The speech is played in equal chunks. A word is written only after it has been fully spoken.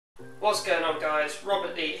What's going on, guys?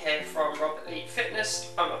 Robert Leat here from Robert Leat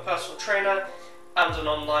Fitness. I'm a personal trainer and an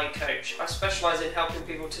online coach. I specialise in helping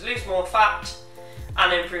people to lose more fat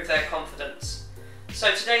and improve their confidence.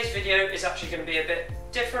 So today's video is actually going to be a bit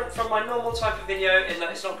different from my normal type of video in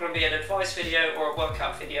that it's not going to be an advice video or a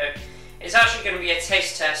workout video. It's actually going to be a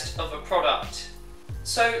taste test of a product.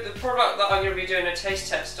 So the product that I'm going to be doing a taste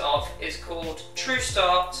test of is called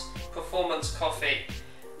Truestart Performance Coffee.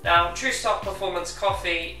 Now, Truestart Performance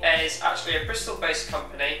Coffee is actually a Bristol-based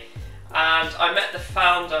company, and I met the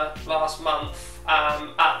founder last month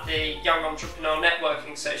at the Young Entrepreneur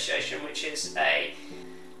Networking Association, which is a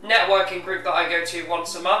networking group that I go to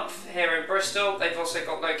once a month here in Bristol. They've also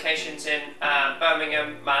got locations in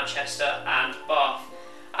Birmingham, Manchester and Bath.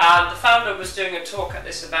 And the founder was doing a talk at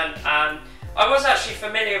this event, and I was actually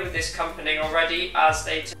familiar with this company already, as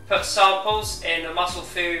they put samples in the muscle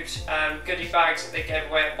food goodie bags that they gave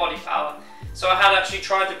away at Body Power. So I had actually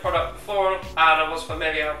tried the product before and I was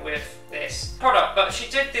familiar with this product. But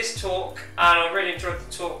she did this talk and I really enjoyed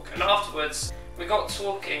the talk, and afterwards we got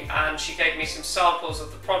talking and she gave me some samples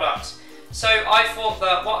of the product. So I thought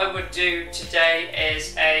that what I would do today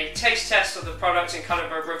is a taste test of the product and kind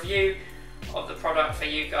of a review of the product for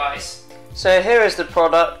you guys. So here is the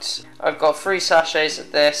product. I've got 3 sachets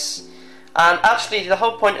of this, and actually the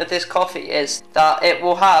whole point of this coffee is that it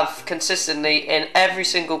will have consistently in every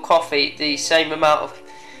single coffee the same amount of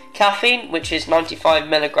caffeine, which is 95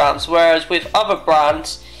 milligrams, whereas with other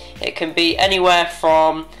brands it can be anywhere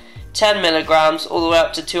from 10 milligrams all the way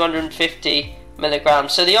up to 250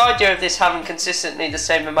 milligrams. So the idea of this having consistently the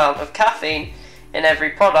same amount of caffeine in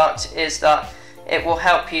every product is that it will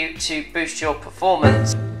help you to boost your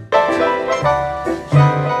performance.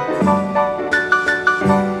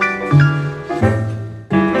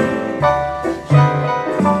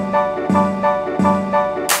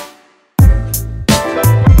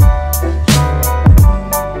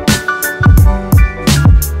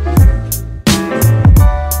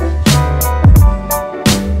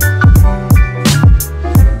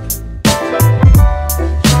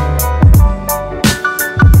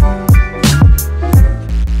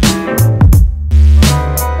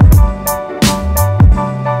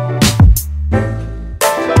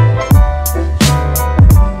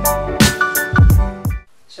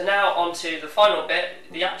 So now on to the final bit,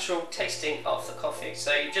 the actual tasting of the coffee.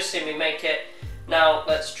 So you've just seen me make it, now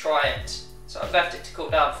let's try it. So I've left it to cool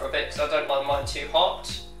down for a bit because I don't like mine too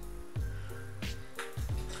hot.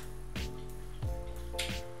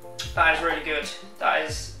 That is really good. That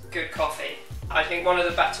is good coffee. I think one of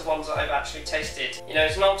the better ones that I've actually tasted. You know,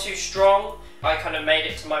 it's not too strong. I kind of made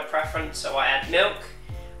it to my preference, so I add milk.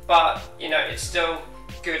 But, you know, it's still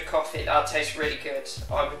good coffee. That tastes really good.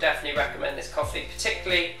 I would definitely recommend this coffee,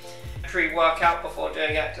 particularly pre-workout before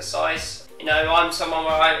doing exercise. You know, I'm someone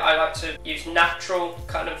where I like to use natural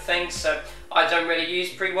kind of things, so I don't really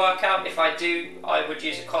use pre-workout. If I do, I would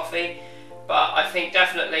use a coffee, but I think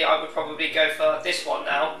definitely I would probably go for this one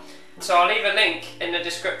now. So I'll leave a link in the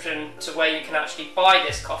description to where you can actually buy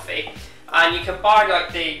this coffee, and you can buy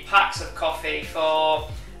like the packs of coffee for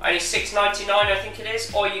only $6.99 I think it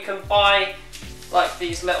is, or you can buy like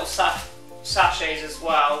these little sachets as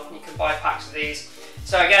well. You can buy packs of these.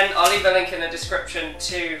 So again, I'll leave a link in the description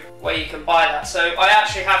to where you can buy that. So I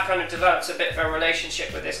actually have kind of developed a bit of a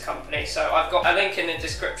relationship with this company. So I've got a link in the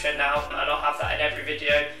description now, and I'll have that in every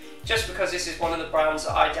video, just because this is one of the brands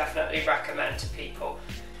that I definitely recommend to people.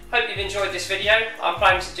 Hope you've enjoyed this video. I'm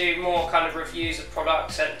planning to do more kind of reviews of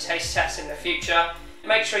products and taste tests in the future.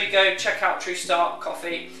 Make sure you go check out Truestart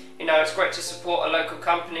Coffee. You know, it's great to support a local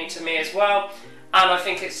company to me as well. And I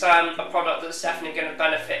think it's a product that's definitely going to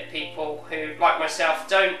benefit people who, like myself,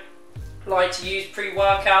 don't like to use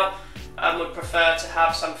pre-workout and would prefer to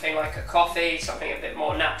have something like a coffee, something a bit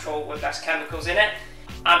more natural with less chemicals in it.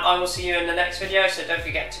 And I will see you in the next video, so don't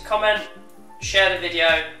forget to comment, share the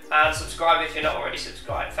video and subscribe if you're not already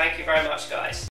subscribed. Thank you very much, guys.